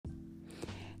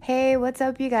Hey, what's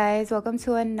up, you guys? Welcome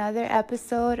to another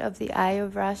episode of the Eye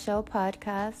of Rochelle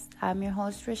podcast. I'm your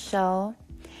host, Rochelle.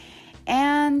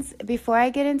 And before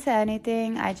I get into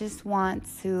anything, I just want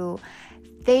to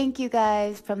thank you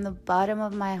guys from the bottom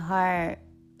of my heart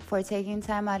for taking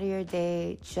time out of your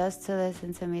day just to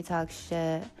listen to me talk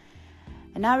shit.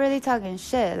 And not really talking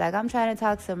shit, like I'm trying to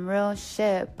talk some real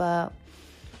shit, but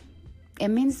it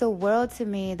means the world to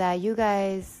me that you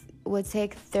guys would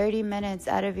take 30 minutes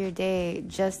out of your day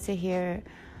just to hear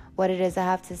what it is I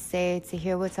have to say, to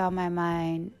hear what's on my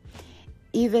mind.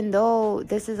 Even though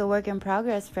this is a work in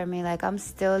progress for me, like I'm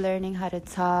still learning how to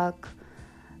talk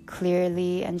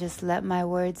clearly and just let my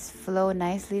words flow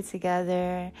nicely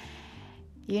together.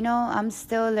 I'm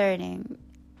still learning.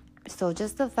 So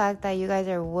just the fact that you guys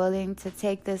are willing to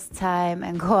take this time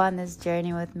and go on this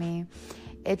journey with me,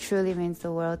 it truly means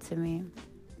the world to me.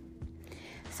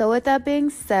 So with that being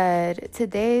said,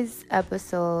 today's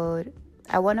episode,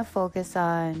 I want to focus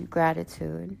on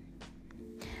gratitude.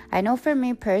 I know for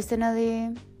me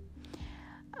personally,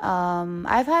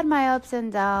 I've had my ups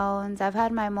and downs. I've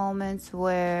had my moments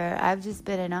where I've just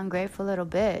been an ungrateful little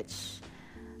bitch.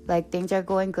 Like things are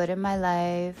going good in my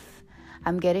life.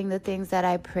 I'm getting the things that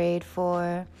I prayed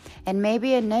for. And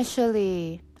maybe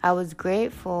initially I was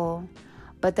grateful,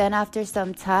 but then after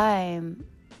some time,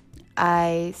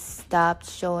 I stopped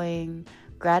showing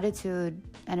gratitude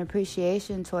and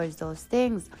appreciation towards those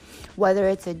things, whether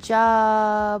it's a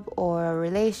job or a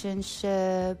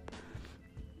relationship,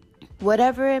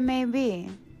 whatever it may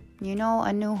be,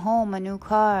 a new home, a new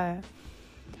car.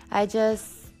 I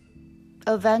just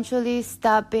eventually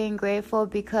stopped being grateful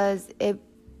because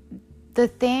the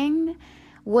thing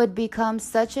would become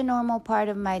such a normal part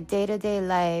of my day-to-day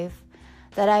life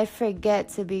that I forget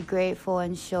to be grateful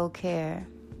and show care.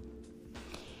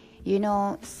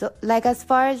 So like as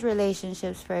far as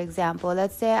relationships, for example,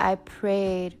 let's say I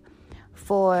prayed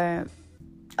for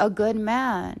a good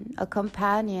man, a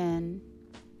companion.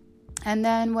 And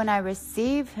then when I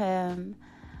receive him,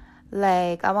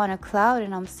 like I'm on a cloud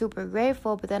and I'm super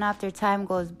grateful. But then after time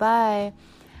goes by,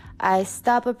 I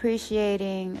stop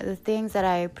appreciating the things that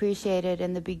I appreciated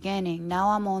in the beginning. Now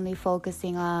I'm only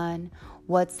focusing on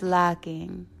what's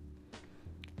lacking.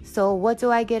 So what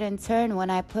do I get in turn when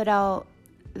I put out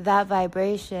that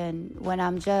vibration, when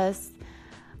I'm just,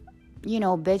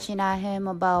 bitching at him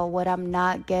about what I'm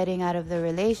not getting out of the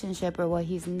relationship or what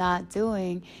he's not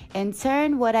doing? In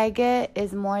turn, what I get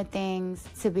is more things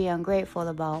to be ungrateful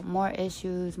about, more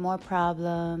issues, more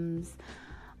problems,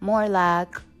 more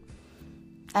lack.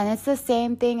 And it's the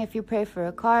same thing if you pray for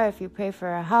a car, if you pray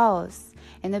for a house.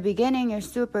 In the beginning, you're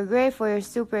super grateful, you're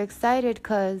super excited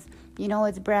because,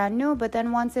 it's brand new. But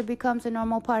then once it becomes a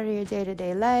normal part of your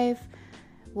day-to-day life,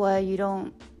 you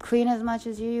don't clean as much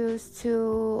as you used to,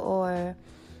 or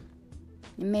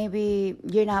maybe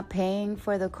you're not paying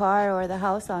for the car or the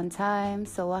house on time.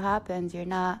 So what happens? You're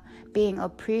not being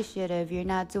appreciative. You're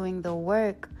not doing the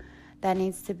work that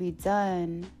needs to be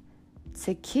done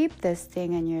to keep this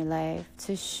thing in your life,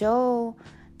 to show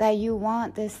that you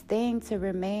want this thing to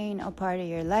remain a part of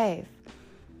your life.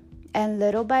 And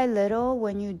little by little,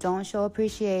 when you don't show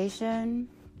appreciation,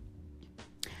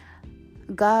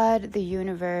 God, the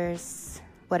universe,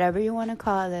 whatever you want to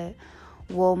call it,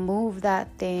 will move that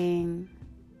thing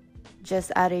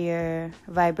just out of your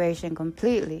vibration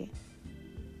completely.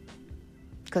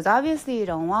 Because obviously you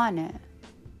don't want it.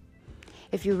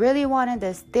 If you really wanted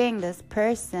this thing, this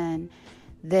person,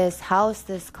 this house,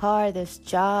 this car, this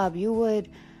job, you would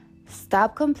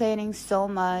stop complaining so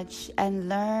much and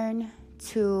learn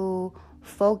to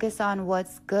focus on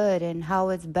what's good and how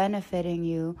it's benefiting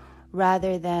you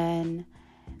rather than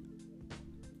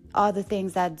all the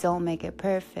things that don't make it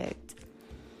perfect.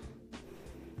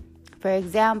 For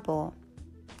example,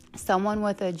 someone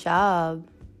with a job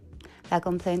that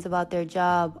complains about their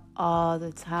job all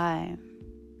the time,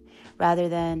 rather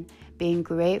than being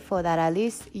grateful that at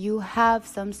least you have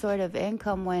some sort of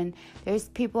income, when there's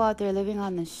people out there living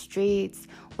on the streets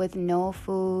with no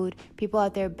food, people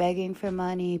out there begging for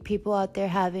money, people out there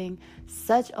having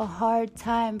such a hard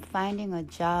time finding a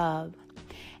job.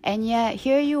 And yet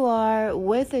here you are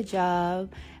with a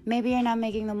job. Maybe you're not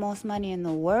making the most money in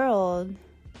the world,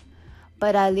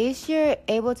 but at least you're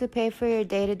able to pay for your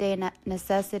day-to-day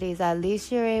necessities. At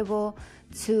least you're able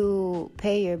to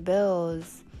pay your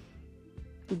bills.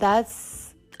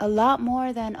 That's a lot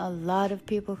more than a lot of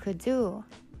people could do.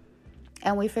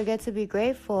 And we forget to be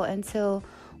grateful until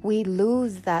we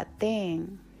lose that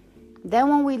thing. Then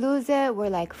when we lose it, we're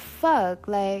like, fuck,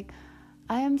 like,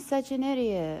 I am such an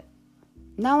idiot.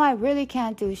 Now I really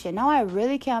can't do shit. Now I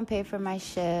really can't pay for my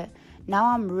shit.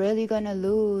 Now I'm really gonna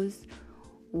lose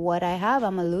what I have.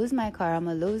 I'm going to lose my car. I'm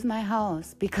going to lose my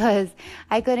house because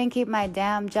I couldn't keep my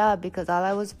damn job because all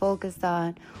I was focused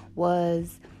on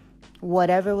was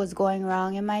whatever was going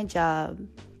wrong in my job.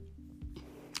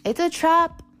 It's a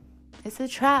trap. It's a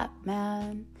trap,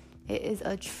 man. It is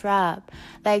a trap.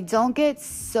 Like, don't get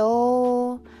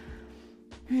so...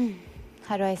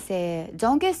 how do I say it?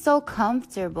 Don't get so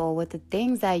comfortable with the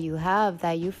things that you have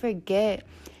that you forget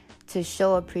to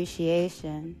show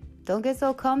appreciation. Don't get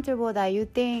so comfortable that you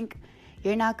think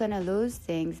you're not going to lose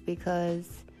things, because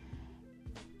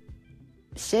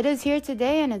shit is here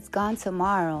today and it's gone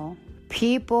tomorrow.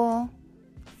 People,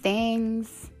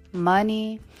 things,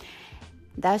 money,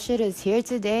 that shit is here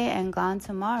today and gone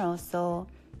tomorrow. So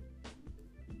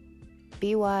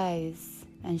be wise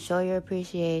and show your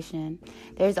appreciation.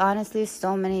 There's honestly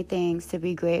so many things to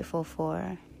be grateful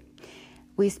for.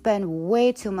 We spend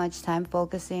way too much time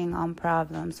focusing on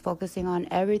problems, focusing on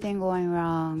everything going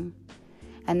wrong.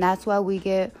 And that's why we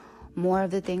get more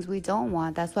of the things we don't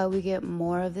want. That's why we get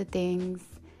more of the things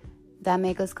that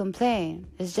make us complain.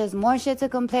 It's just more shit to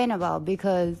complain about,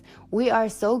 because we are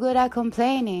so good at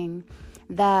complaining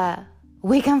that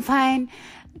we can find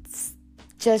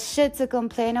just shit to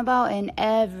complain about in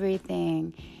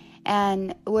everything.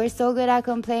 And we're so good at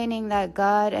complaining that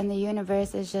God and the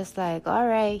universe is just like, all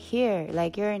right, here,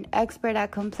 like, you're an expert at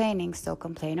complaining, so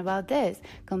complain about this,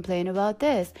 complain about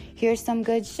this. Here's some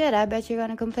good shit. I bet you're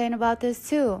going to complain about this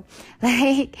too.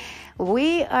 Like,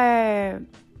 we are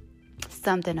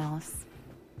something else.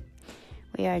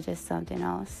 We are just something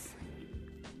else.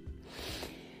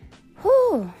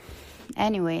 Whew.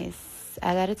 Anyways,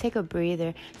 I gotta take a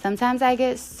breather. Sometimes I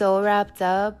get so wrapped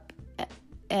up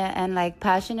and like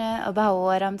passionate about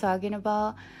what I'm talking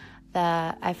about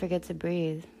that I forget to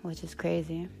breathe, which is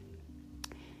crazy.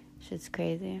 Shit's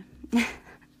crazy.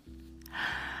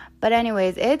 But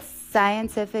anyways, it's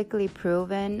scientifically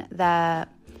proven that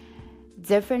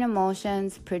different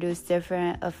emotions produce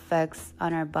different effects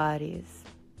on our bodies.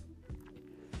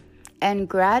 And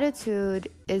gratitude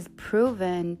is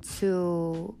proven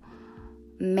to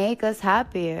make us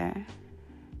happier.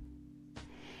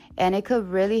 And it could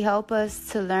really help us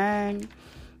to learn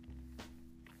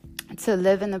to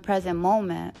live in the present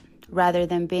moment rather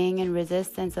than being in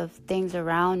resistance of things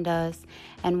around us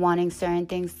and wanting certain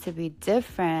things to be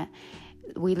different.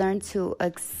 We learn to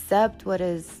accept what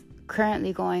is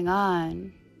currently going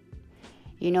on.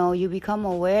 You know, you become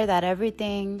aware that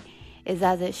everything is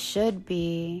as it should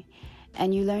be,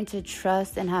 and you learn to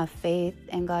trust and have faith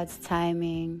in God's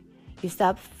timing. You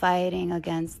stop fighting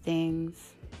against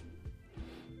things.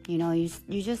 You know, you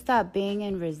just stop being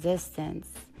in resistance.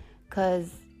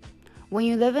 Because when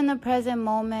you live in the present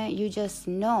moment, you just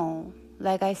know,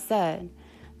 like I said,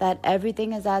 that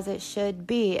everything is as it should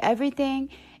be. Everything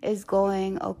is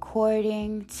going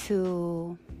according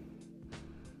to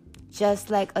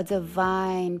just like a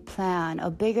divine plan,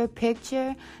 a bigger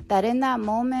picture that in that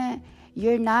moment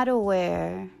you're not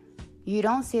aware. You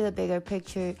don't see the bigger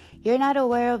picture. You're not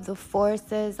aware of the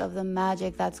forces of the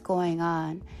magic that's going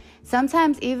on.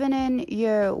 Sometimes even in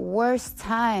your worst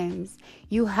times,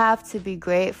 you have to be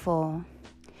grateful.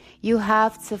 You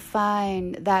have to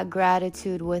find that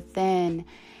gratitude within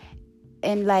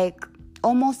in like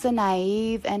almost a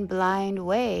naive and blind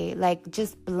way, like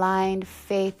just blind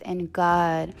faith in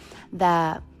God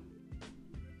that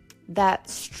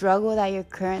struggle that you're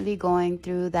currently going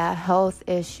through, that health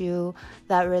issue,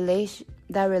 that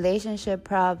relationship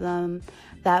problem,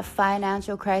 that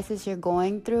financial crisis you're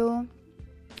going through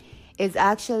is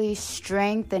actually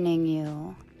strengthening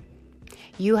you.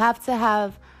 You have to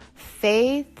have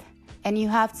faith, and you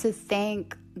have to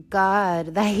thank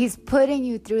God that He's putting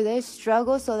you through this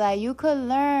struggle so that you could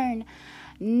learn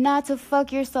not to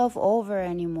fuck yourself over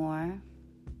anymore.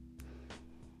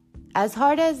 As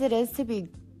hard as it is to be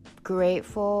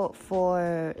grateful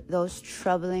for those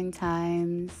troubling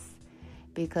times,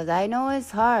 because I know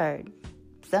it's hard.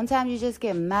 Sometimes you just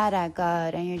get mad at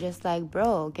God and you're just like,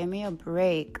 bro, give me a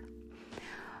break.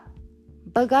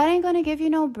 But God ain't gonna give you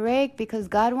no break, because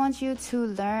God wants you to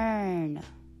learn.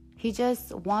 He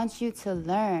just wants you to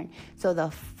learn. So the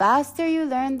faster you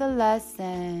learn the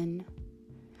lesson,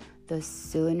 the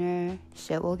sooner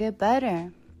shit will get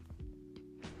better.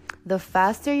 The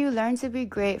faster you learn to be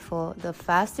grateful, the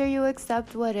faster you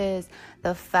accept what is,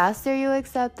 the faster you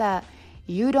accept that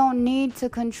you don't need to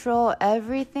control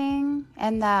everything,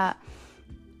 and that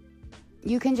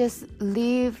you can just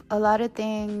leave a lot of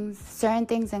things, certain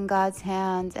things in God's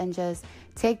hands, and just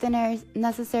take the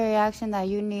necessary action that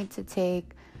you need to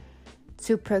take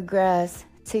to progress,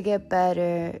 to get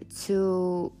better,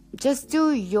 to just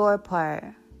do your part.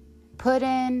 Put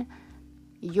in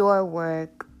your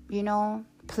work, you know?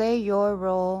 play your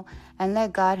role and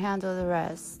let God handle the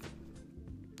rest.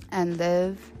 And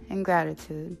live in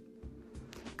gratitude.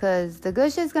 Because the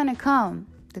good shit's gonna come.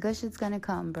 The good shit's gonna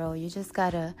come, bro. You just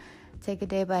gotta take it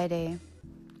day by day.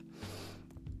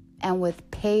 And with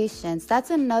patience. That's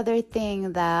another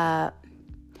thing that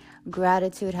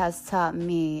gratitude has taught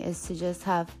me, is to just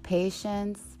have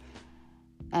patience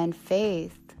and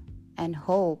faith and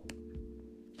hope.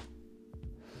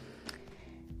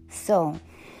 So,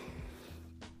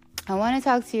 I want to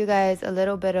talk to you guys a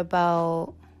little bit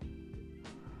about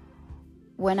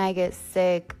when I get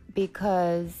sick,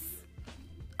 because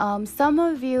some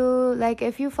of you, like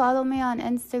if you follow me on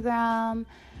Instagram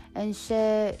and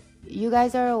shit, you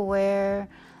guys are aware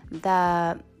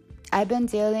that I've been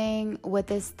dealing with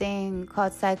this thing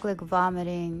called cyclic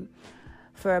vomiting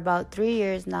for about 3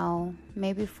 years now,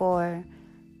 maybe 4.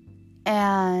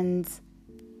 And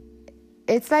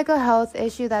it's like a health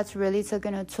issue that's really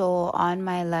taken a toll on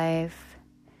my life.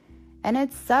 And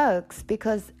it sucks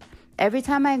because every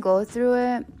time I go through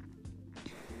it,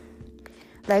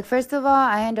 like first of all,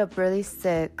 I end up really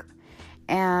sick.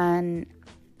 And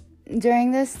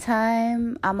during this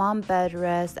time, I'm on bed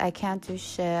rest. I can't do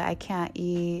shit. I can't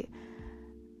eat.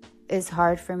 It's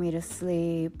hard for me to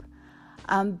sleep.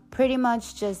 I'm pretty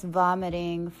much just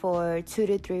vomiting for 2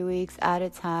 to 3 weeks at a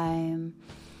time.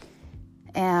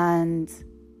 And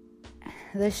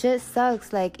the shit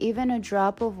sucks. Like even a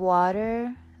drop of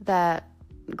water that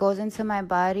goes into my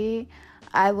body,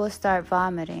 I will start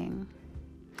vomiting.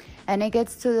 And it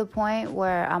gets to the point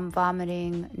where I'm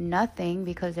vomiting nothing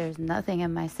because there's nothing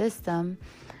in my system.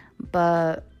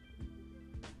 But,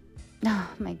 oh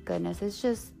my goodness, it's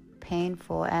just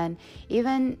painful. And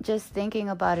even just thinking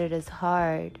about it is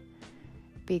hard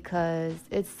because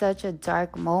it's such a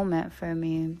dark moment for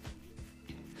me.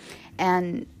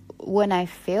 And when I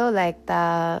feel like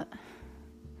that,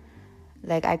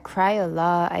 like I cry a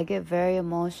lot, I get very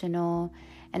emotional,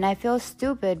 and I feel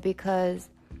stupid because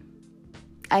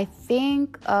I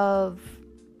think of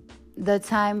the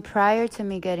time prior to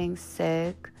me getting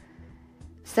sick.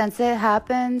 Since it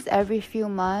happens every few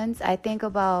months, I think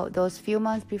about those few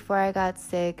months before I got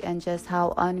sick and just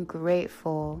how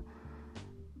ungrateful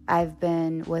I've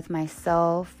been with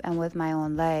myself and with my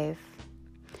own life.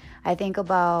 I think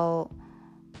about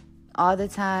all the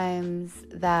times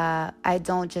that I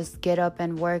don't just get up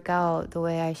and work out the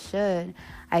way I should.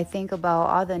 I think about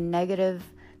all the negative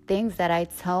things that I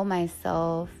tell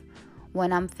myself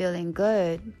when I'm feeling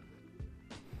good,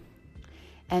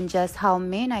 and just how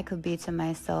mean I could be to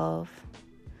myself.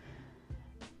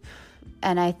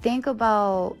 And I think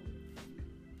about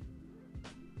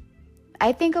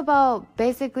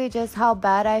basically just how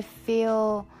bad I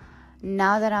feel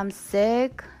now that I'm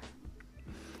sick,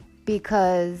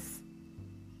 because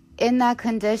in that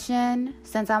condition,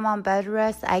 since I'm on bed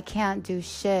rest, I can't do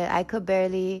shit. I could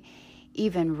barely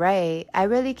even write. I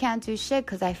really can't do shit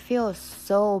because I feel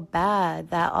so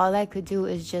bad that all I could do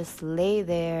is just lay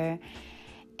there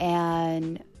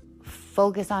and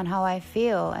focus on how I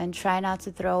feel and try not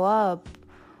to throw up.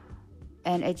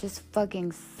 And it just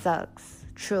fucking sucks.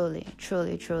 Truly,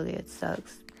 truly, truly, it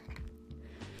sucks.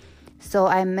 So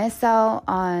I miss out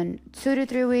on 2 to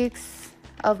 3 weeks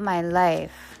of my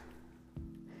life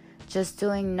just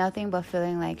doing nothing but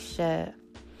feeling like shit.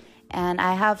 And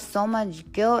I have so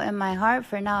much guilt in my heart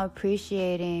for not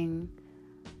appreciating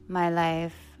my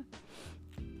life.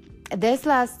 This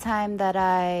last time that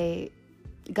I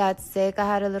got sick, I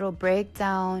had a little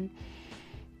breakdown,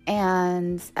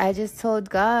 and I just told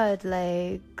God,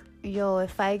 like, yo,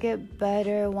 if I get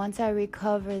better, once I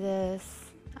recover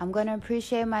this, I'm going to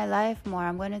appreciate my life more.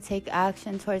 I'm going to take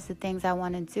action towards the things I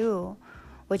want to do,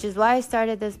 which is why I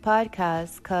started this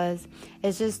podcast, because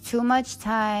it's just too much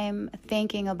time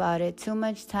thinking about it, too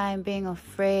much time being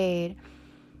afraid,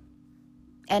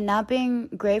 and not being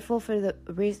grateful for the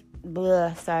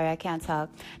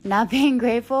not being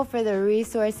grateful for the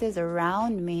resources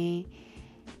around me,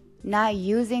 not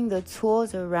using the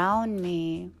tools around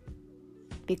me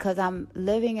because I'm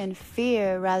living in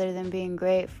fear rather than being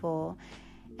grateful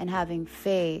and having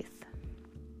faith.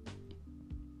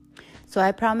 So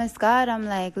I promised God, I'm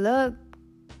like, look,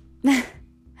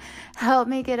 help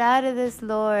me get out of this,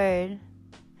 Lord.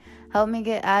 Help me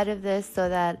get out of this so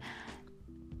that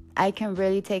I can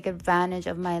really take advantage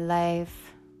of my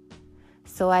life,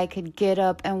 so I could get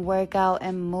up and work out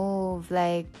and move.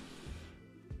 Like,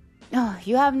 oh,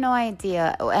 you have no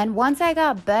idea. And once I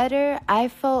got better, I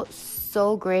felt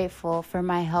so grateful for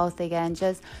my health again.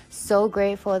 Just so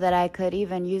grateful that I could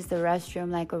even use the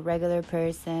restroom like a regular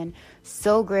person.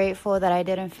 So grateful that I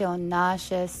didn't feel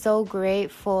nauseous. So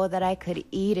grateful that I could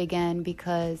eat again,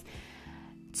 because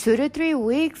 2 to 3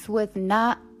 weeks with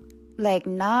not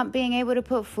being able to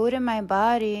put food in my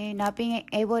body, not being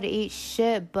able to eat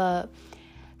shit, but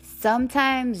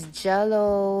sometimes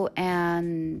Jello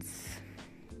and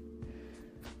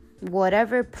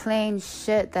whatever plain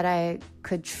shit that I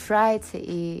could try to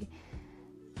eat.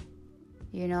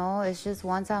 It's just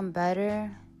once I'm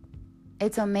better,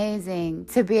 it's amazing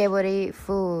to be able to eat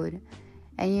food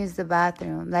and use the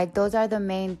bathroom. Those are the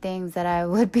main things that I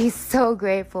would be so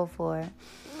grateful for.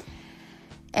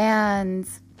 And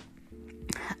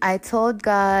I told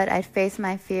God I'd face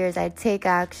my fears, I'd take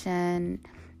action.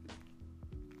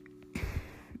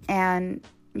 And,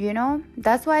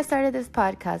 that's why I started this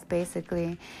podcast,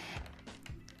 basically.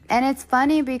 And it's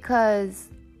funny because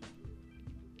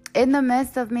in the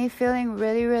midst of me feeling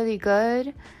really, really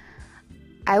good,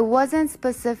 I wasn't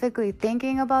specifically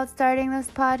thinking about starting this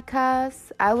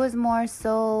podcast. I was more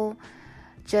so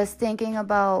just thinking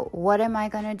about what am I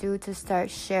going to do to start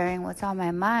sharing what's on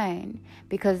my mind.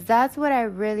 Because that's what I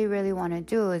really, really want to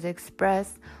do, is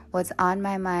express what's on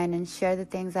my mind and share the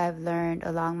things I've learned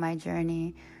along my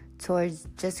journey towards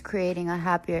just creating a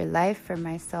happier life for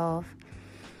myself.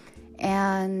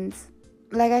 And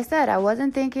like I said, I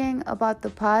wasn't thinking about the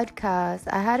podcast.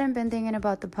 I hadn't been thinking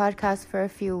about the podcast for a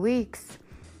few weeks.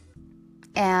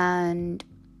 And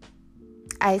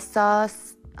I saw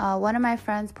one of my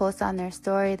friends post on their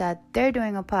story that they're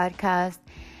doing a podcast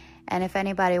and if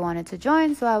anybody wanted to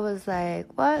join. So I was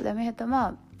like, what? Let me hit them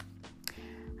up.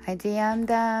 I DM'd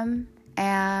them,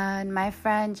 and my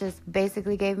friend just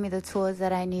basically gave me the tools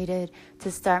that I needed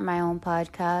to start my own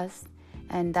podcast.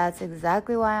 And that's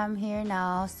exactly why I'm here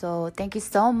now. So thank you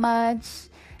so much,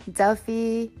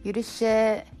 Duffy. You the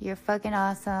shit. You're fucking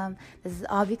awesome. This is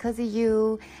all because of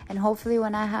you. And hopefully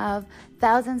when I have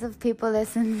thousands of people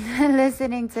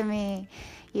listening to me,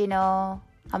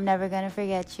 I'm never going to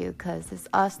forget you, because this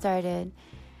all started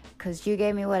because you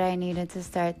gave me what I needed to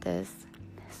start this.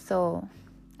 So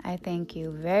I thank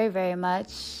you very, very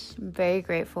much. I'm very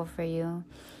grateful for you.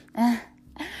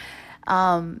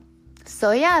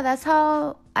 So yeah, that's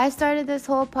how I started this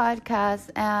whole podcast,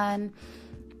 and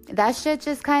that shit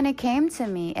just kind of came to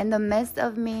me in the midst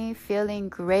of me feeling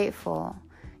grateful.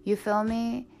 You feel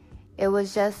me? It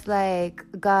was just like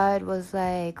God was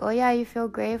like, oh yeah, you feel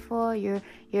grateful, you're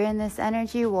in this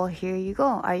energy, well, here you go.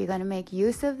 Are you going to make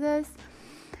use of this?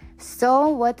 So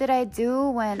what did I do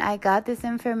when I got this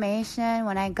information,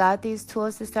 when I got these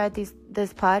tools to start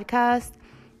this podcast?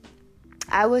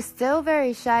 I was still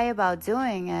very shy about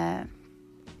doing it,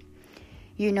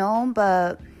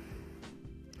 but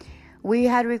we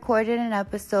had recorded an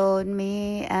episode,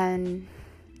 me and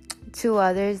two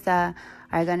others that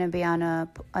are going to be on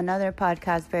another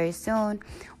podcast very soon.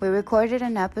 We recorded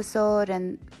an episode,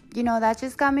 and, that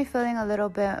just got me feeling a little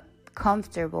bit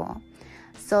comfortable.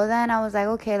 So then I was like,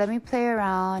 okay, let me play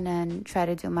around and try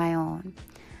to do my own.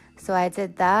 So I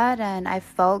did that, and I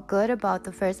felt good about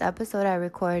the first episode I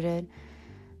recorded.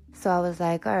 So I was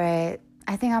like, all right,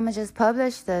 I think I'm going to just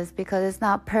publish this because it's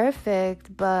not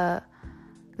perfect, but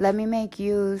let me make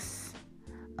use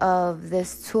of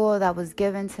this tool that was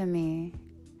given to me.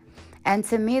 And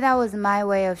to me, that was my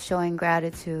way of showing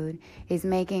gratitude, is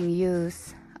making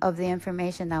use of the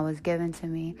information that was given to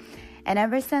me. And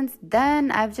ever since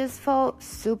then, I've just felt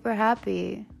super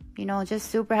happy, just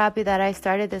super happy that I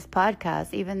started this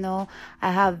podcast, even though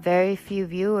I have very few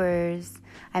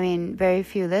very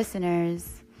few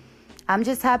listeners. I'm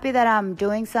just happy that I'm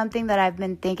doing something that I've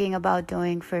been thinking about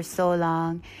doing for so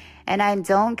long. And I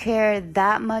don't care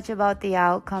that much about the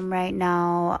outcome right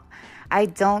now. I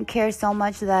don't care so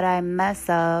much that I mess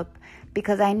up,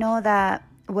 because I know that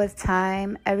with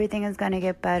time, everything is going to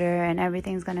get better and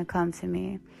everything's going to come to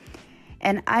me.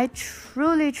 And I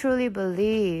truly, truly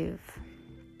believe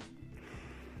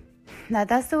that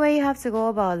that's the way you have to go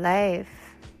about life.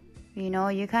 You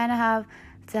kind of have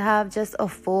to have just a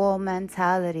full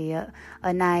mentality,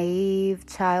 a naive,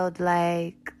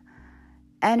 childlike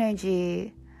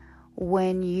energy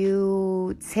when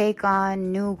you take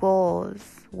on new goals,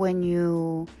 when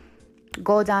you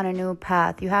go down a new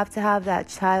path. You have to have that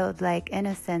childlike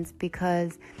innocence,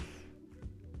 because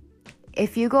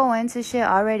if you go into shit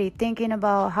already thinking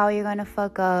about how you're going to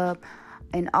fuck up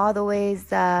in all the ways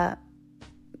that,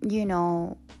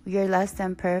 you're less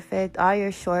than perfect, all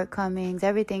your shortcomings,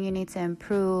 everything you need to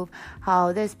improve,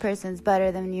 how this person's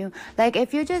better than you.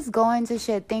 If you just go into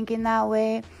shit thinking that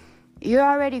way, you're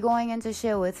already going into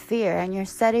shit with fear, and you're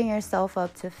setting yourself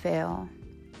up to fail.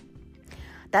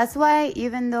 That's why,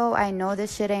 even though I know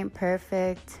this shit ain't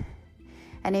perfect,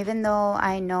 and even though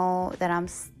I know that I'm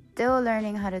still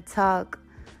learning how to talk,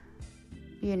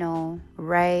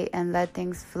 right, and let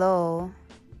things flow,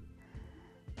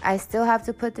 I still have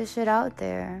to put this shit out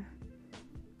there.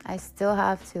 I still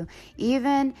have to.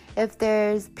 Even if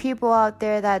there's people out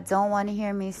there that don't want to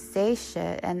hear me say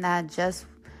shit and that just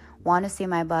want to see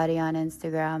my body on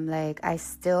Instagram, like, I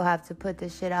still have to put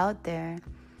this shit out there.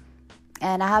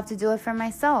 And I have to do it for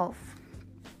myself.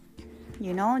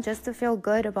 You know, just to feel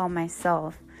good about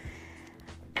myself.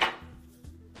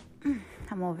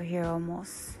 I'm over here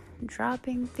almost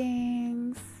dropping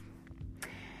things.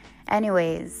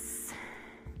 Anyways.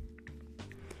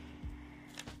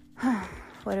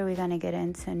 What are we going to get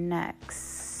into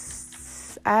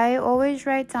next? I always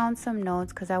write down some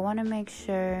notes because I want to make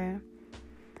sure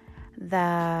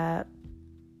that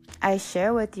I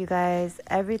share with you guys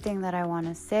everything that I want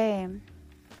to say.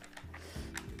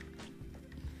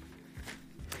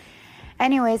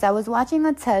 Anyways, I was watching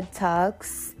a TED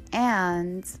Talks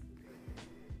and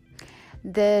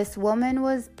this woman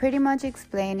was pretty much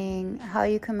explaining how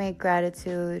you can make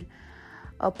gratitude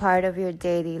a part of your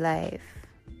daily life.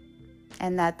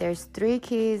 And that there's 3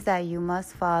 keys that you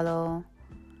must follow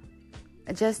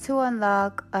just to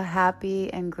unlock a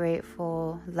happy and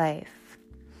grateful life.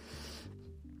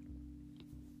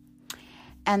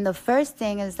 And the first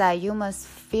thing is that you must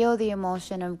feel the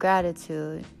emotion of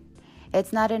gratitude.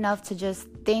 It's not enough to just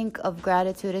think of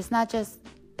gratitude. It's not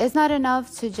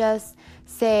enough to just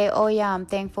say, oh yeah, I'm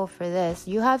thankful for this.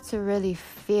 You have to really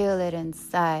feel it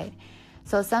inside.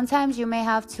 So sometimes you may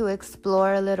have to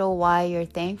explore a little why you're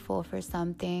thankful for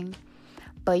something,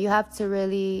 but you have to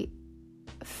really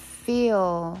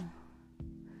feel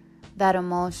that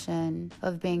emotion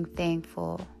of being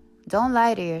thankful. Don't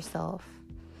lie to yourself.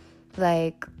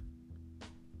 Like,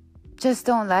 just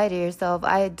don't lie to yourself.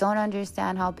 I don't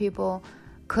understand how people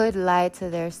could lie to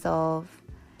themselves,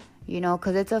 you know,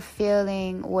 because it's a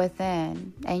feeling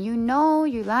within. And you know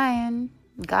you're lying.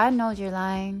 God knows you're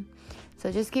lying.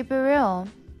 So just keep it real.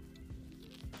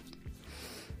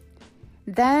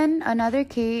 Then another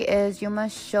key is you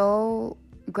must show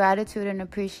gratitude and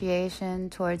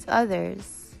appreciation towards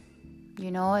others.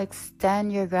 You know,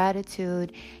 extend your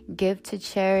gratitude, give to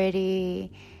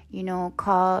charity, you know,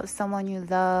 call someone you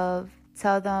love,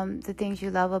 tell them the things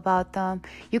you love about them.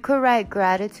 You could write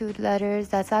gratitude letters.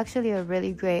 That's actually a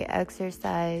really great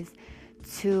exercise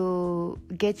to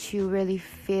get you really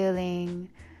feeling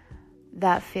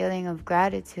that feeling of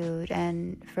gratitude,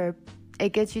 and it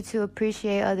gets you to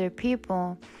appreciate other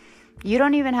people. You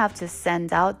don't even have to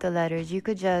send out the letters. You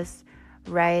could just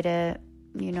write it,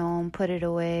 you know, and put it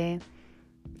away.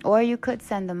 Or you could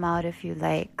send them out if you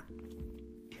like.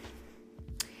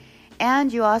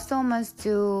 And you also must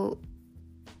do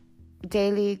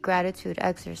daily gratitude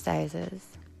exercises,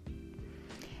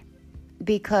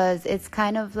 because it's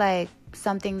kind of like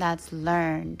something that's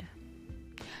learned.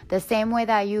 The same way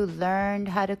that you learned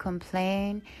how to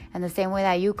complain, and the same way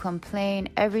that you complain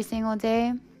every single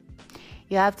day,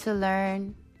 you have to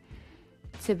learn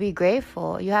to be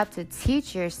grateful. You have to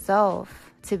teach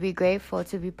yourself to be grateful,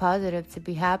 to be positive, to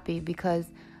be happy, because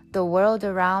the world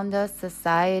around us,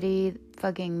 society,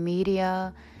 fucking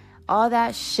media, all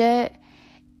that shit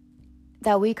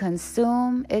that we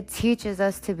consume, it teaches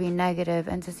us to be negative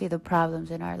and to see the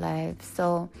problems in our lives.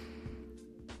 So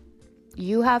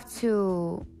you have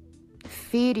to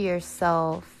feed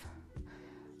yourself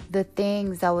the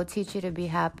things that will teach you to be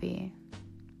happy.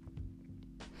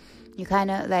 You kind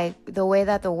of like the way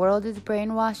that the world is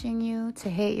brainwashing you to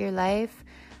hate your life.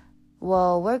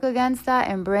 Well, work against that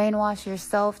and brainwash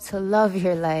yourself to love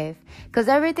your life. Because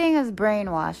everything is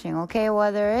brainwashing, okay?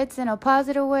 Whether it's in a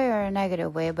positive way or a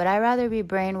negative way. But I'd rather be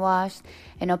brainwashed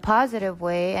in a positive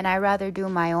way, and I'd rather do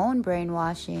my own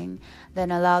brainwashing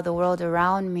than allow the world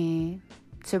around me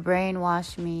to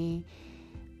brainwash me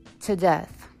to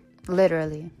death.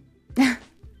 Literally.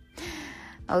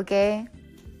 Okay?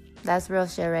 That's real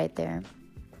shit right there.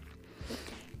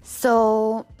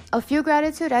 So, a few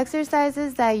gratitude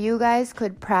exercises that you guys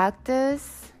could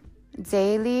practice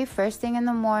daily, first thing in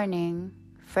the morning.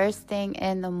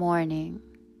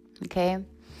 Okay?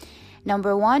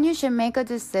 Number 1, you should make a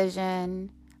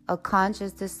decision, a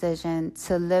conscious decision,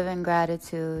 to live in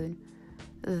gratitude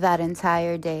that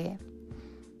entire day.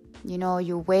 You know,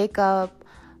 you wake up,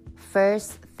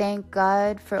 first thank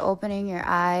God for opening your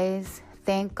eyes.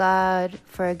 Thank God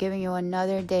for giving you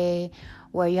another day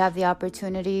where you have the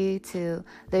opportunity to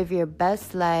live your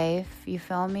best life. You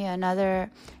feel me? Another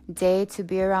day to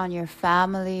be around your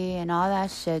family and all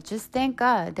that shit. Just thank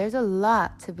God. There's a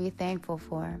lot to be thankful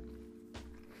for.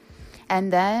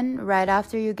 And then right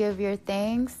after you give your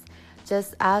thanks,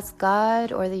 just ask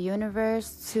God or the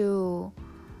universe to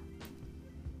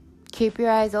keep your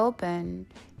eyes open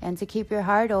and to keep your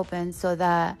heart open so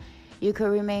that you could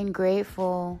remain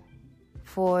grateful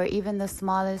for even the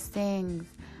smallest things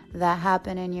that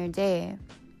happen in your day.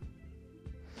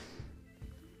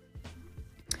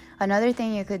 Another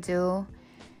thing you could do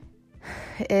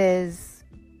is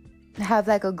have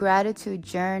like a gratitude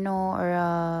journal or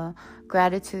a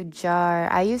gratitude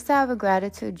jar. I used to have a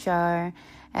gratitude jar,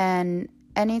 and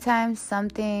anytime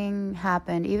something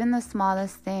happened, even the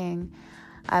smallest thing,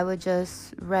 I would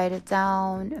just write it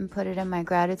down and put it in my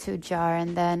gratitude jar.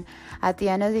 And then at the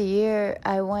end of the year,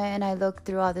 I went and I looked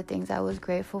through all the things I was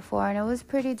grateful for, and it was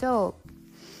pretty dope.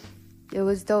 It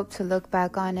was dope to look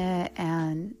back on it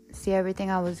and see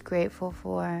everything I was grateful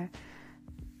for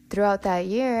throughout that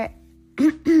year.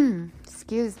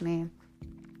 Excuse me.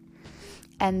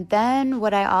 And then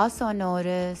what I also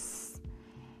noticed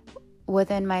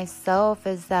within myself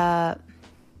is that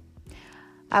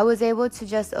I was able to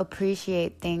just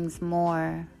appreciate things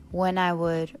more when I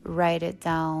would write it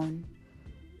down.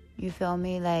 You feel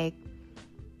me? Like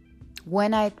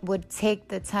when I would take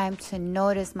the time to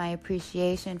notice my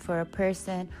appreciation for a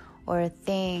person or a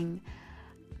thing,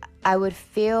 I would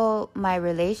feel my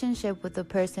relationship with the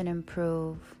person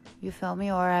improve. You feel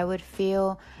me? Or I would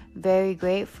feel very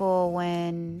grateful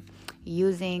when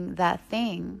using that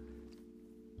thing.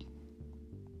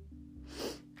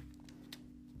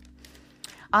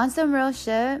 On some real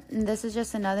shit, and this is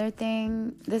just another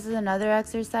thing, this is another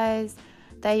exercise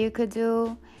that you could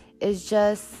do, is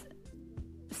just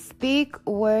speak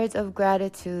words of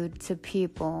gratitude to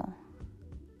people.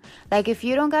 Like if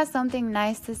you don't got something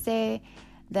nice to say,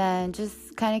 then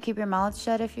just kind of keep your mouth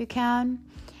shut if you can.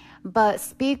 But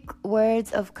speak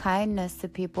words of kindness to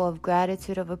people, of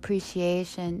gratitude, of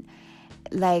appreciation.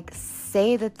 Like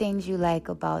say the things you like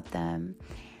about them.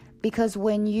 Because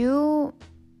when you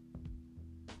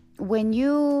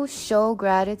show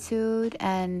gratitude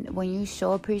and when you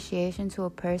show appreciation to a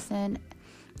person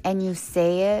and you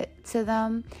say it to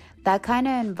them, that kind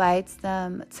of invites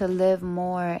them to live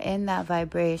more in that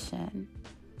vibration.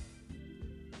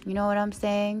 You know what I'm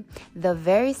saying? The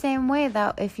very same way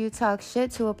that if you talk shit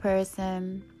to a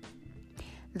person,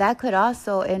 that could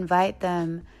also invite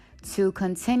them to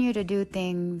continue to do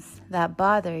things that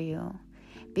bother you.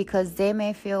 Because they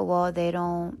may feel, well, they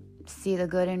don't see the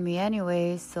good in me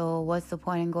anyway, so what's the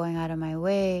point in going out of my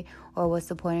way, or what's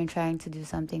the point in trying to do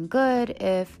something good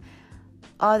if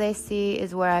all they see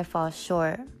is where I fall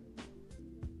short.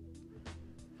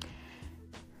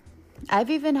 I've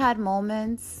even had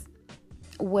moments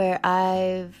where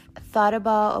I've thought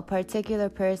about a particular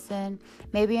person,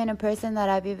 maybe in a person that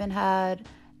I've even had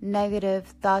negative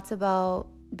thoughts about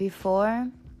before.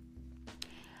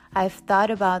 I've thought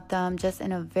about them just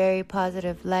in a very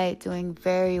positive light, doing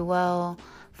very well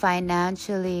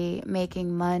financially,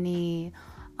 making money,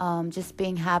 just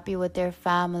being happy with their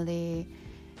family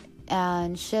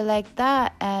and shit like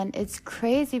that. And it's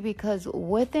crazy because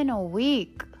within a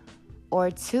week or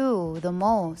two, the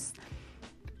most,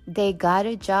 they got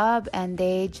a job and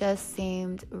they just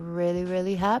seemed really,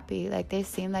 really happy. Like they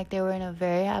seemed like they were in a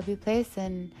very happy place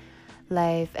in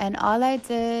life. And all I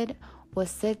did was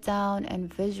sit down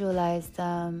and visualize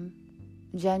them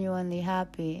genuinely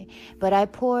happy. But I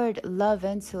poured love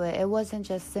into it. It wasn't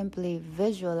just simply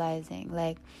visualizing.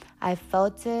 Like I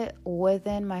felt it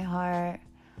within my heart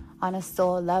on a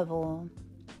soul level.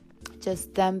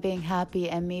 Just them being happy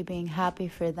and me being happy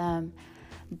for them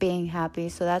being happy.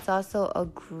 So that's also a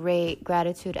great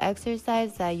gratitude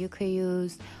exercise that you could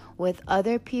use with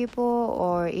other people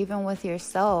or even with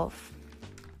yourself.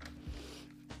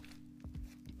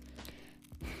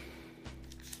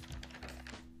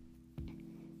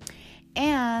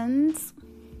 And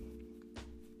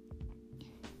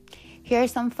here are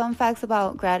some fun facts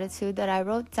about gratitude that I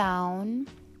wrote down.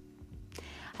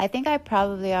 I think I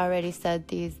probably already said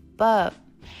these, but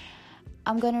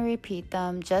I'm going to repeat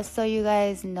them just so you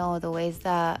guys know the ways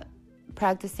that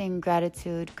practicing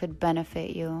gratitude could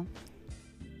benefit you.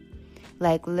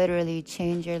 Like literally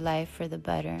change your life for the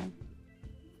better.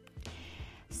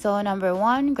 So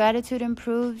 1, gratitude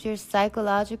improves your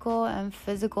psychological and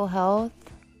physical health.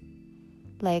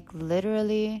 Like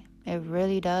literally, it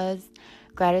really does.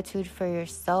 Gratitude for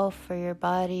yourself, for your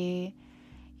body.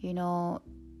 You know,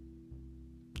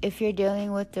 if you're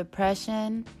dealing with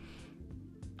depression,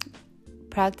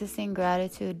 practicing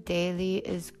gratitude daily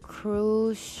is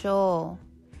crucial.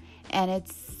 And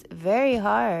it's very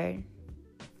hard,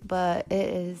 but it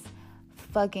is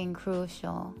fucking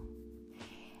crucial.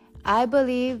 I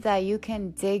believe that you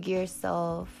can dig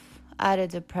yourself out of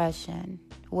depression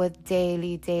with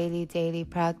daily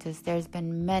practice. There's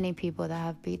been many people that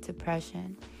have beat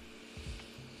depression.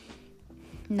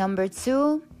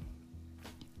 2,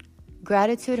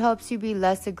 Gratitude helps you be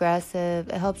less aggressive.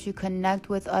 It helps you connect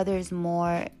with others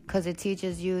more because it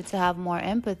teaches you to have more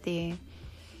empathy.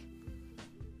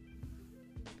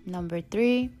 Number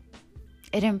 3,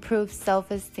 it improves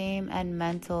self-esteem and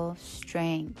mental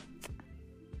strength.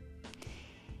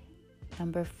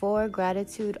 Number 4,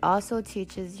 gratitude also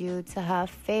teaches you to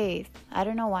have faith. I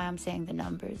don't know why I'm saying the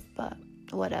numbers, but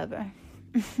whatever.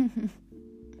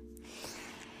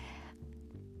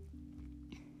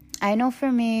 I know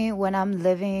for me, when I'm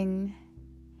living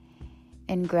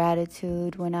in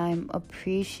gratitude, when I'm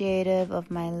appreciative of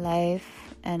my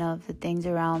life and of the things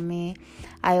around me,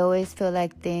 I always feel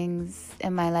like things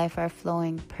in my life are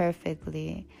flowing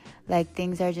perfectly. Like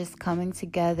things are just coming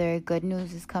together. Good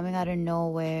news is coming out of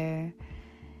nowhere.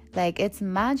 Like it's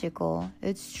magical.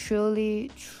 It's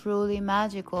truly, truly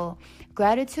magical.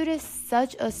 Gratitude is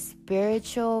such a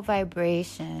spiritual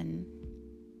vibration.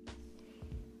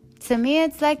 To me,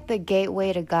 it's like the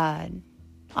gateway to God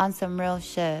on some real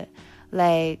shit.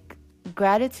 Like,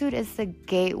 gratitude is the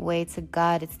gateway to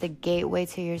God. It's the gateway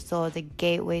to your soul, the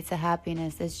gateway to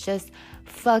happiness. It's just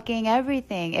fucking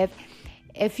everything.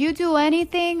 If you do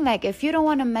anything, like if you don't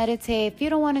want to meditate, if you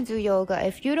don't want to do yoga,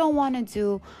 if you don't want to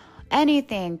do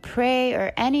anything, pray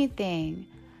or anything,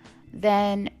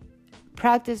 then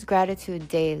practice gratitude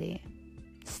daily.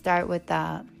 Start with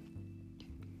that.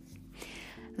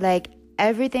 Like,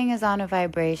 everything is on a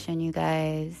vibration, you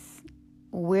guys.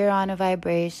 We're on a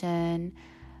vibration.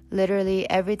 Literally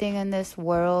everything in this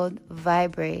world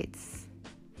vibrates.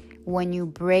 When you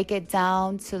break it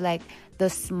down to like the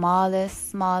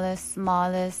smallest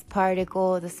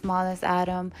particle, the smallest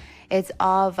atom, it's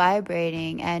all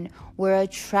vibrating. And we're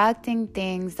attracting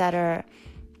things that are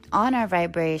on our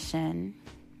vibration.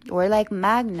 We're like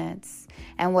magnets.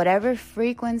 And whatever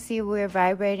frequency we're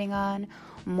vibrating on,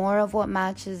 more of what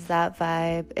matches that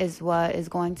vibe is what is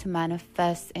going to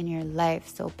manifest in your life.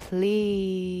 So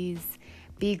please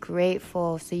be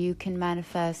grateful so you can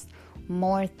manifest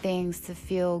more things to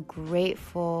feel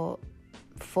grateful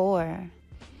for.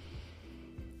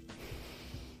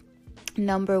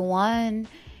 Number 1,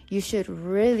 you should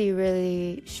really,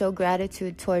 really show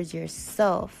gratitude towards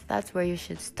yourself. That's where you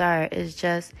should start, is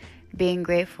just being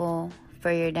grateful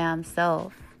for your damn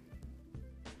self.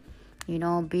 You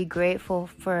know, be grateful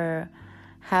for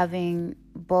having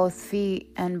both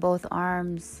feet and both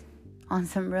arms on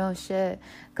some real shit.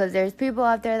 Because there's people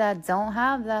out there that don't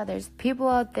have that. There's people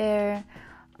out there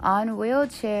on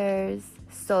wheelchairs.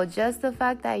 So just the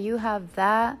fact that you have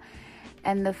that,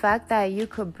 and the fact that you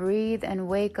could breathe and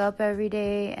wake up every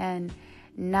day and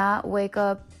not wake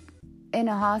up in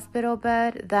a hospital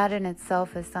bed, that in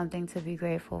itself is something to be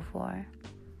grateful for.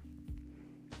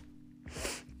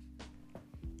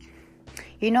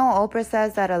 You know, Oprah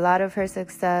says that a lot of her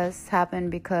success happened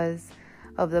because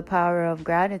of the power of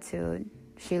gratitude.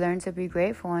 She learned to be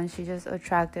grateful and she just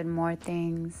attracted more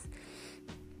things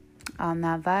on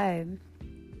that vibe.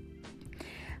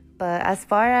 But as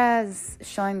far as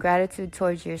showing gratitude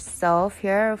towards yourself,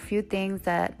 here are a few things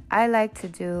that I like to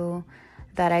do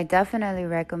that I definitely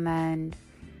recommend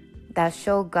that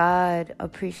show God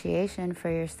appreciation for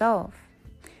yourself.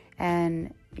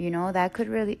 And you know, it could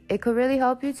really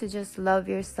help you to just love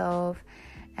yourself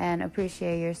and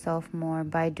appreciate yourself more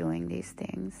by doing these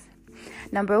things.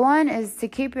 Number 1 is to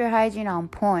keep your hygiene on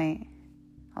point.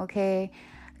 Okay?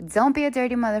 Don't be a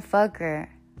dirty motherfucker.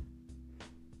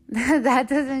 That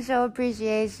doesn't show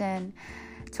appreciation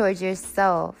towards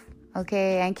yourself.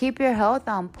 Okay? And keep your health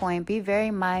on point. Be very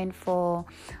mindful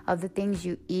of the things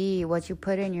you eat, what you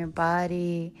put in your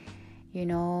body, you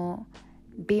know.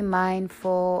 Be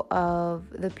mindful of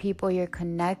the people you're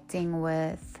connecting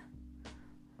with.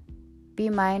 Be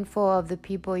mindful of the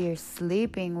people you're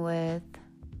sleeping with.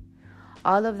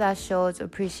 All of that shows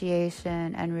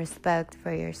appreciation and respect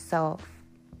for yourself.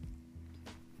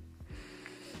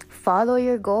 Follow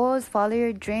your goals, follow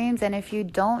your dreams, and if you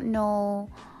don't know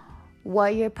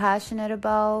what you're passionate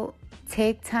about,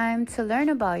 take time to learn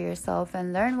about yourself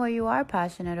and learn what you are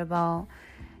passionate about,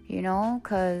 you know,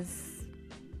 because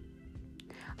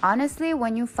honestly,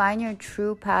 when you find your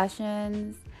true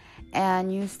passions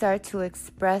and you start to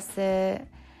express it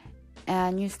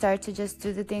and you start to just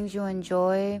do the things you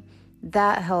enjoy,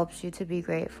 that helps you to be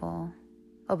grateful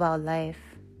about life.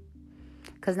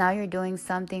 Because now you're doing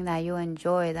something that you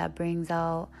enjoy that brings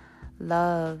out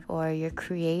love, or you're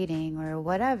creating or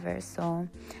whatever. So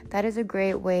that is a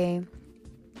great way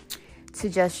to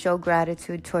just show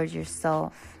gratitude towards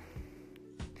yourself.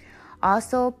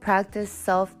 Also, practice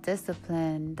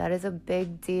self-discipline. That is a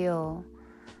big deal.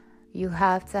 You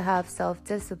have to have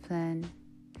self-discipline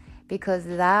because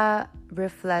that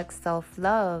reflects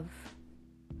self-love.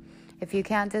 If you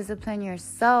can't discipline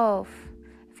yourself,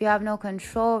 if you have no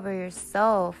control over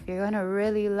yourself, you're going to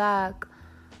really lack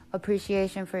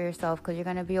appreciation for yourself, because you're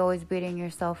going to be always beating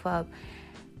yourself up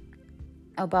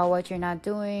about what you're not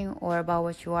doing or about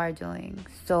what you are doing.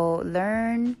 So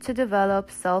learn to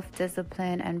develop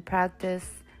self-discipline and practice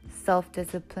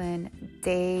self-discipline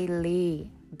daily.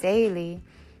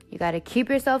 You got to keep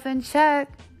yourself in check.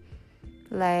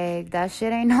 Like, that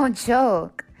shit ain't no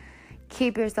joke.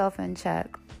 Keep yourself in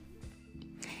check.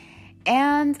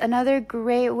 And another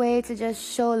great way to just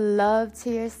show love to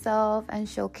yourself and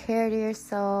show care to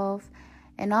yourself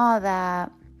and all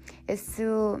that is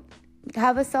to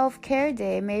have a self-care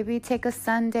day. Maybe take a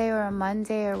Sunday or a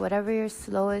Monday or whatever your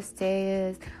slowest day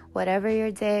is, whatever your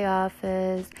day off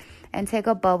is, and take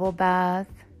a bubble bath,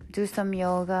 do some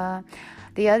yoga.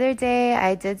 The other day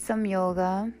I did some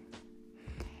yoga,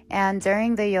 and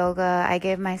during the yoga I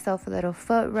gave myself a little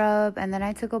foot rub, and then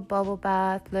I took a bubble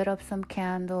bath, lit up some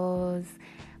candles,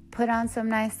 put on some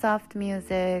nice soft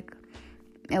music.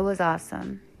 It was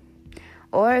awesome.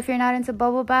 Or if you're not into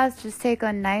bubble baths, just take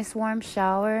a nice warm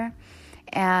shower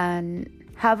and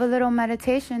have a little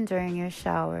meditation during your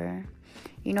shower.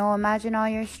 You know, imagine all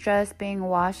your stress being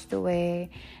washed away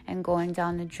and going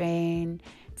down the drain.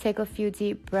 Take a few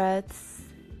deep breaths,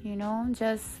 you know,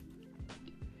 just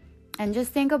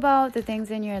think about the things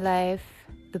in your life,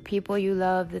 the people you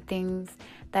love, the things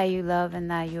that you love and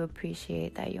that you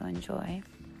appreciate, that you enjoy.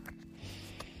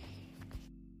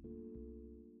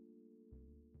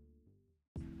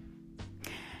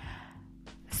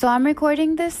 So I'm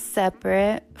recording this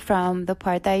separate from the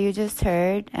part that you just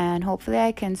heard, and hopefully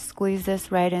I can squeeze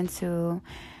this right into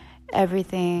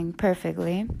everything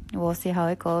perfectly. We'll see how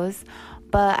it goes.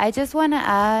 But I just want to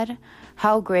add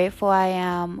how grateful I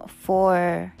am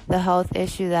for the health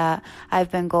issue that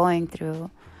I've been going through.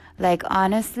 Like,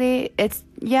 honestly, it's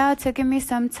taken me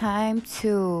some time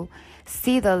to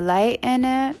see the light in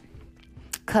it.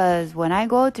 Because when I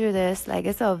go through this, like,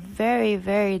 it's a very,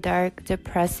 very dark,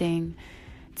 depressing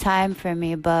time for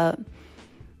me. But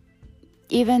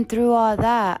even through all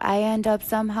that, I end up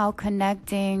somehow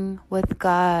connecting with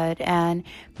God. And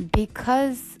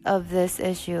because of this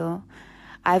issue,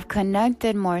 I've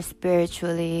connected more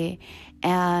spiritually,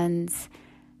 and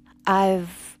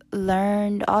I've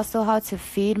learned also how to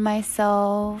feed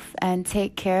myself and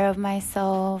take care of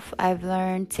myself. I've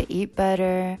learned to eat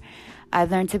better. I've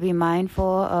learned to be mindful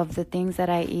of the things that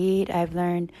I eat. I've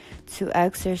learned to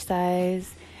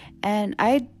exercise. And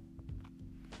I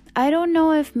don't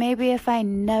know if maybe if I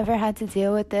never had to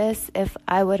deal with this, if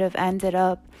I would have ended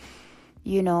up,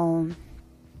 you know,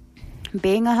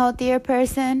 being a healthier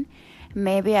person.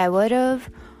 Maybe I would have.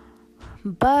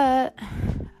 But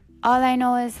all I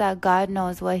know is that God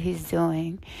knows what he's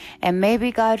doing. And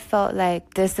maybe God felt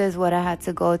like this is what I had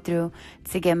to go through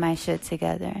to get my shit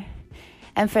together.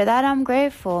 And for that, I'm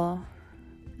grateful.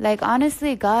 Like,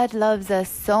 honestly, God loves us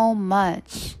so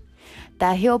much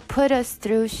that he'll put us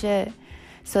through shit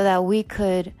so that we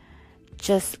could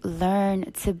just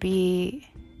learn to be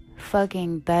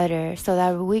fucking better, so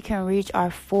that we can reach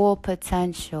our full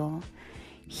potential.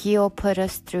 He'll put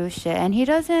us through shit. And he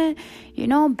doesn't,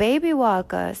 baby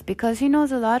walk us, because he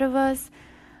knows a lot of us,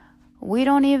 we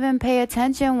don't even pay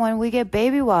attention when we get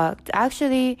baby walked.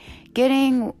 Actually,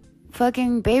 getting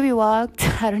fucking baby walked,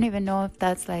 I don't even know if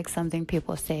that's like something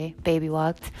people say, baby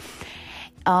walked.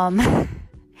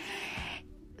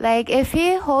 Like, if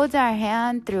he holds our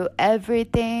hand through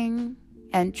everything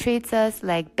and treats us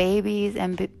like babies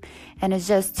and is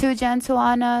just too gentle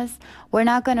on us, we're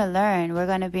not going to learn. We're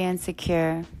going to be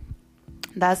insecure.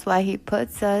 That's why he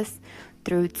puts us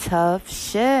through tough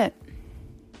shit.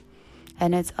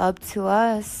 And it's up to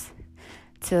us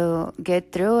to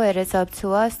get through it. It's up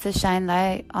to us to shine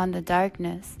light on the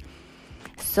darkness.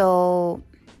 So,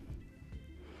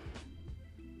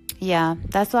 yeah,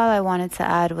 that's all I wanted to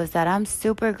add, was that I'm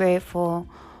super grateful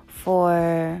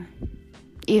for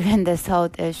even this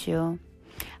health issue.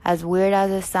 As weird as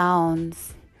it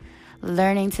sounds,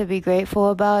 learning to be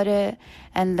grateful about it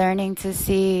and learning to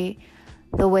see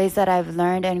the ways that I've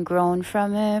learned and grown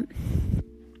from it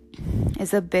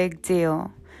is a big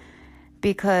deal.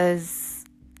 Because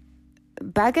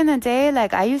back in the day,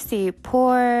 like, I used to eat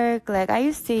pork, like, I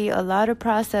used to eat a lot of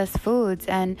processed foods,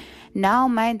 and now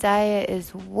my diet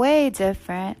is way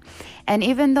different. And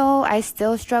even though I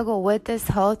still struggle with this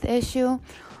health issue,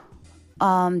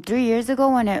 3 years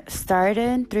ago when it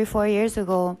started, 3-4 years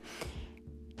ago,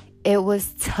 it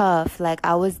was tough. Like,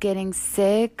 I was getting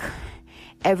sick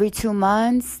every 2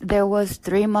 months. There was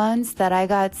 3 months that I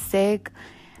got sick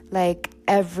like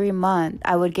every month.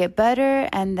 I would get better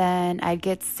and then I'd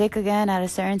get sick again at a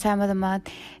certain time of the month.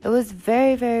 It was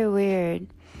very, very weird.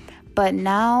 But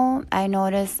now I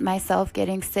notice myself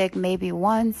getting sick maybe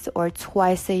once or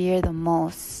twice a year the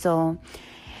most. So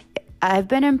I've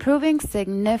been improving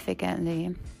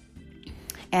significantly.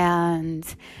 And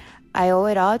I owe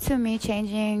it all to me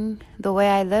changing the way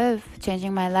I live,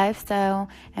 changing my lifestyle,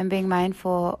 and being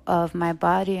mindful of my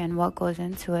body and what goes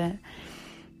into it.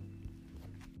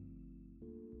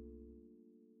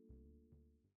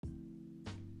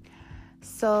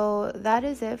 So that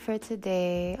is it for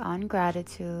today on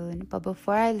gratitude. But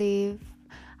before I leave,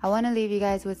 I want to leave you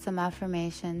guys with some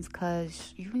affirmations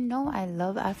because you know I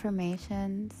love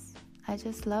affirmations. I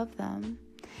just love them.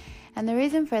 And the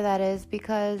reason for that is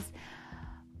because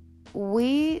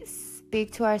we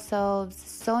speak to ourselves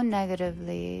so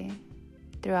negatively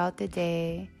throughout the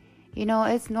day. You know,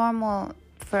 it's normal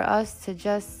for us to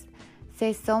just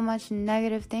say so much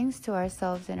negative things to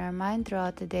ourselves in our mind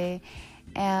throughout the day.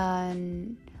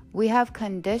 And we have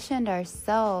conditioned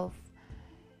ourselves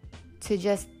to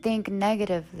just think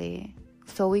negatively.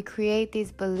 So we create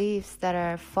these beliefs that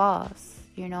are false,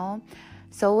 you know?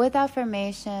 So with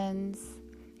affirmations,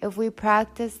 if we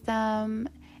practice them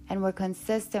and we're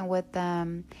consistent with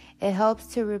them, it helps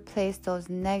to replace those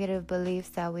negative beliefs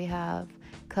that we have.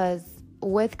 Because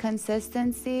with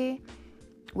consistency,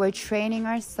 we're training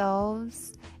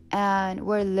ourselves and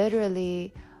we're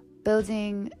literally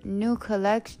building new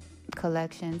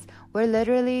collections. We're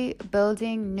literally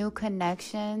building new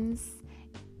connections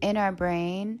in our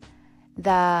brain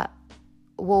that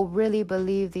will really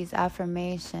believe these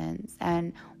affirmations.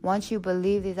 And once you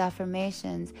believe these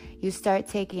affirmations, you start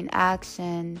taking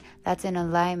action that's in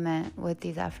alignment with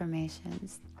these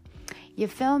affirmations. You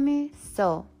feel me?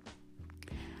 So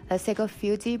let's take a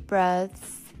few deep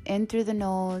breaths in through the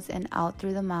nose and out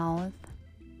through the mouth.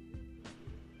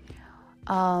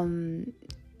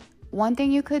 One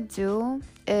thing you could do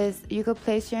is you could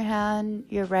place your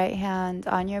right hand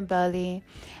on your belly,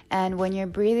 and when you're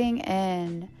breathing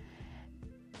in,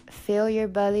 feel your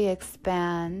belly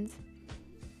expand.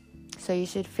 So you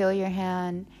should feel your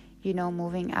hand,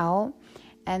 moving out.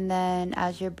 And then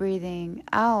as you're breathing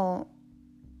out,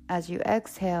 as you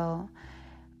exhale,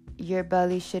 your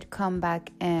belly should come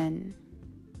back in.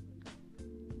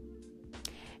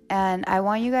 And I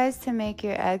want you guys to make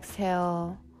your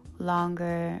exhale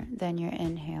longer than your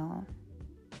inhale.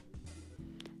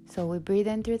 So we breathe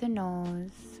in through the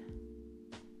nose.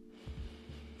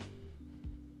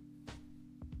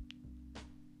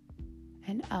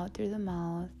 And out through the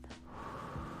mouth.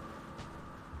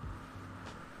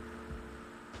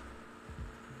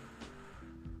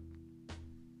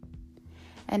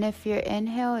 And if your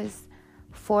inhale is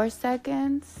 4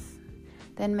 seconds,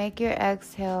 then make your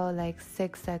exhale like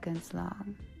 6 seconds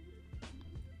long.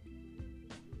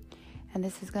 And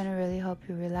this is going to really help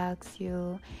you relax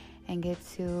you and get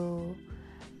to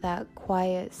that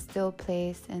quiet, still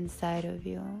place inside of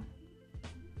you,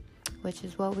 which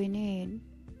is what we need.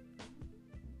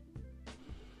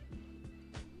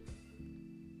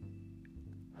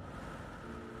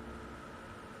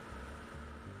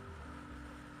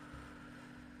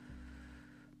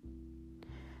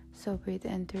 So breathe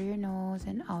in through your nose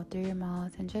and out through your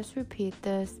mouth, and just repeat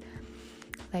this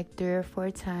like 3 or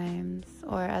 4 times,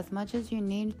 or as much as you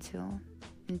need to,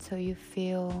 until you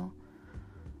feel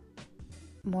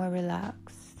more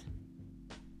relaxed.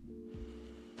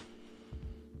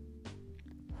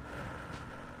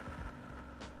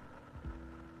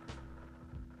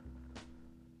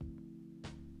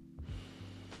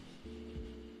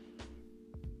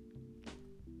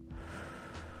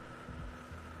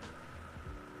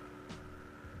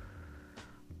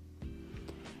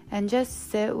 And just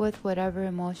sit with whatever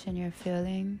emotion you're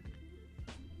feeling.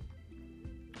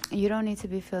 You don't need to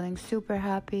be feeling super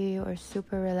happy or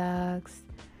super relaxed.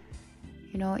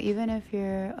 Even if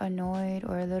you're annoyed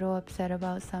or a little upset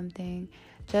about something,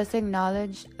 just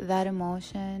acknowledge that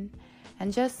emotion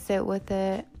and just sit with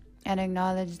it and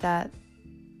acknowledge that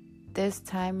this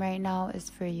time right now is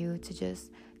for you to just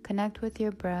connect with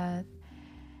your breath.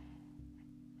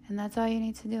 And that's all you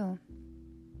need to do.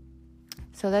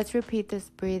 So let's repeat this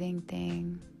breathing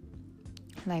thing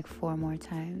like 4 more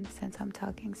times since I'm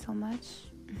talking so much.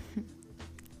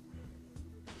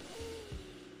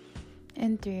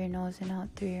 In through your nose and out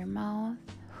through your mouth.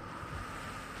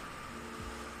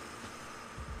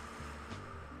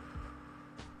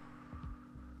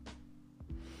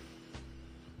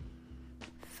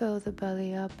 Fill the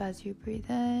belly up as you breathe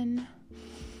in.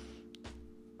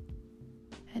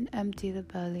 And empty the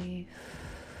belly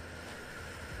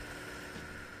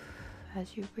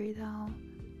as you breathe out.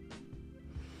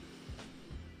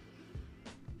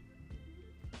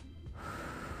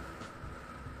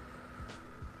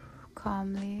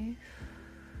 calmly.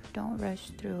 Don't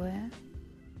rush through it.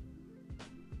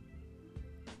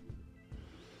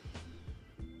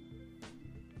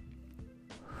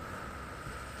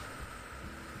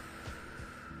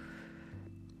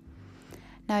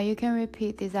 Now you can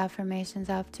repeat these affirmations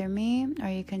after me, or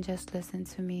you can just listen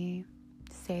to me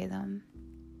say them.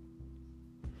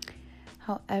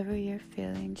 However you're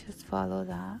feeling, just follow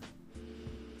that.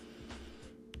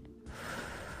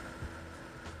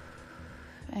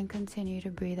 And continue to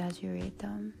breathe as you read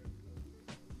them,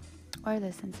 or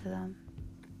listen to them.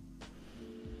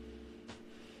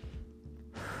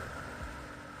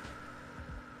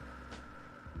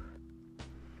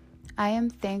 I am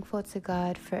thankful to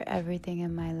God for everything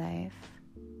in my life.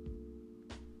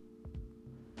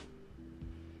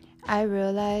 I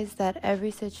realize that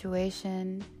every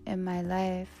situation in my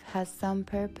life has some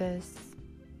purpose,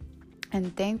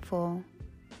 and thankful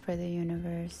for the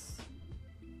universe.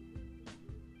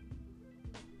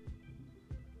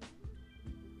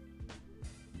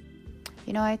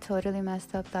 You know, I totally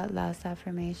messed up that last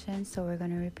affirmation, so we're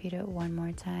going to repeat it one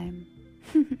more time.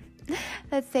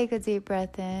 Let's take a deep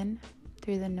breath in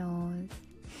through the nose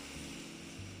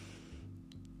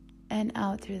and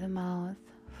out through the mouth.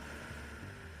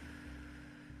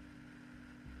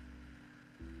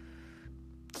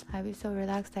 I be so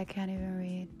relaxed I can't even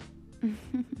read.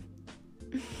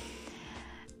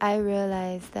 I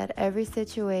realize that every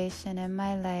situation in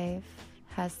my life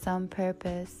has some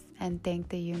purpose, and thank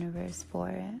the universe for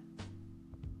it.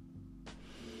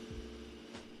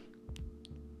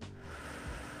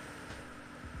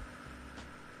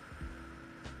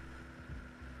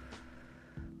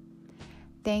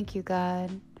 Thank you,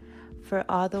 God, for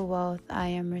all the wealth I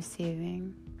am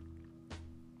receiving.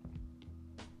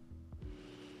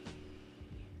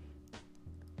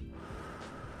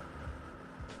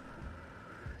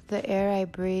 The air I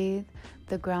breathe,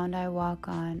 the ground I walk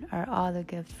on are all a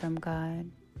gift from God.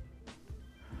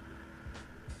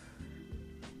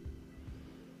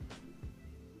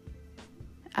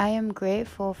 I am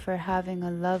grateful for having a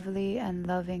lovely and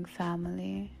loving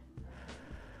family.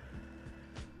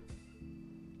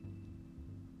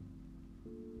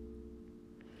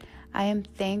 I am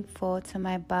thankful to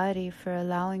my body for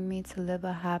allowing me to live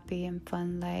a happy and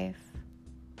fun life.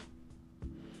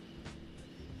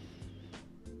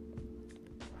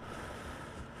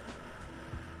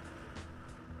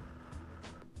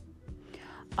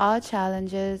 All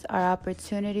challenges are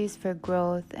opportunities for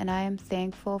growth, and I am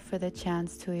thankful for the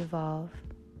chance to evolve.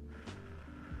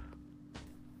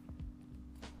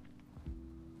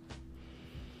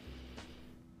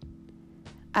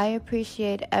 I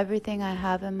appreciate everything I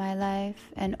have in my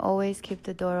life and always keep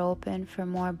the door open for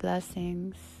more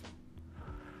blessings.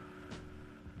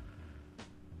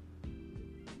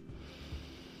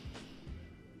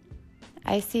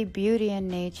 I see beauty in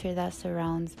nature that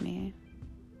surrounds me.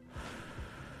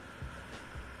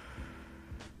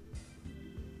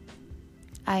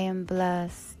 I am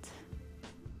blessed.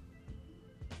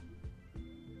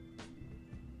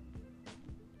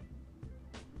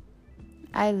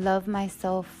 I love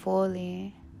myself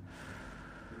fully.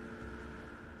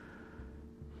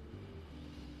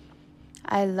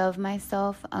 I love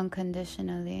myself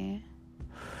unconditionally.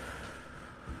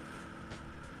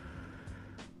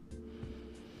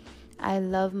 I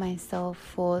love myself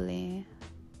fully.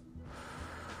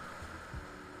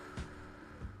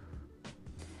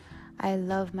 I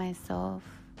love myself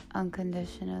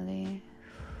unconditionally.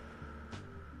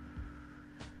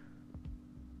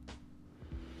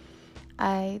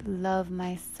 I love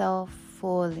myself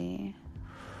fully.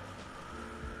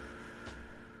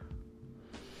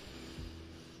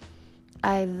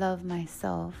 I love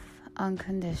myself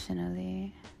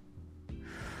unconditionally.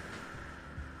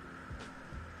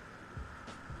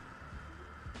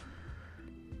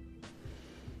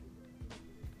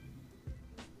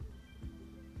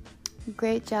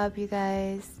 Great job, you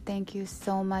guys. Thank you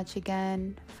so much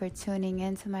again for tuning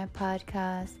into my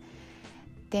podcast.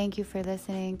 Thank you for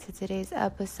listening to today's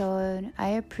episode. I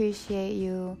appreciate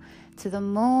you to the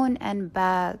moon and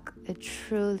back. It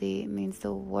truly means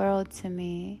the world to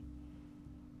me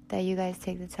that you guys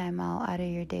take the time out of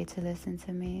your day to listen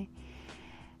to me.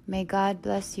 May God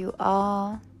bless you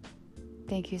all.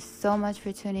 Thank you so much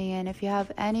for tuning in. If you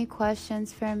have any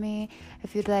questions for me,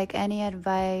 if you'd like any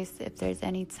advice, if there's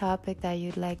any topic that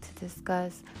you'd like to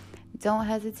discuss, don't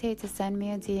hesitate to send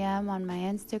me a DM on my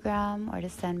Instagram or to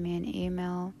send me an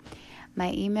email.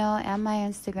 My email and my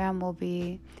Instagram will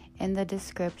be in the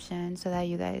description so that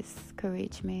you guys could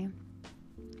reach me.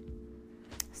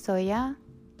 So yeah,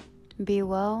 be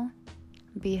well,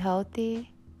 be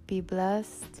healthy, be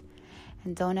blessed,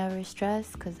 and don't ever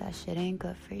stress because that shit ain't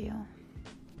good for you.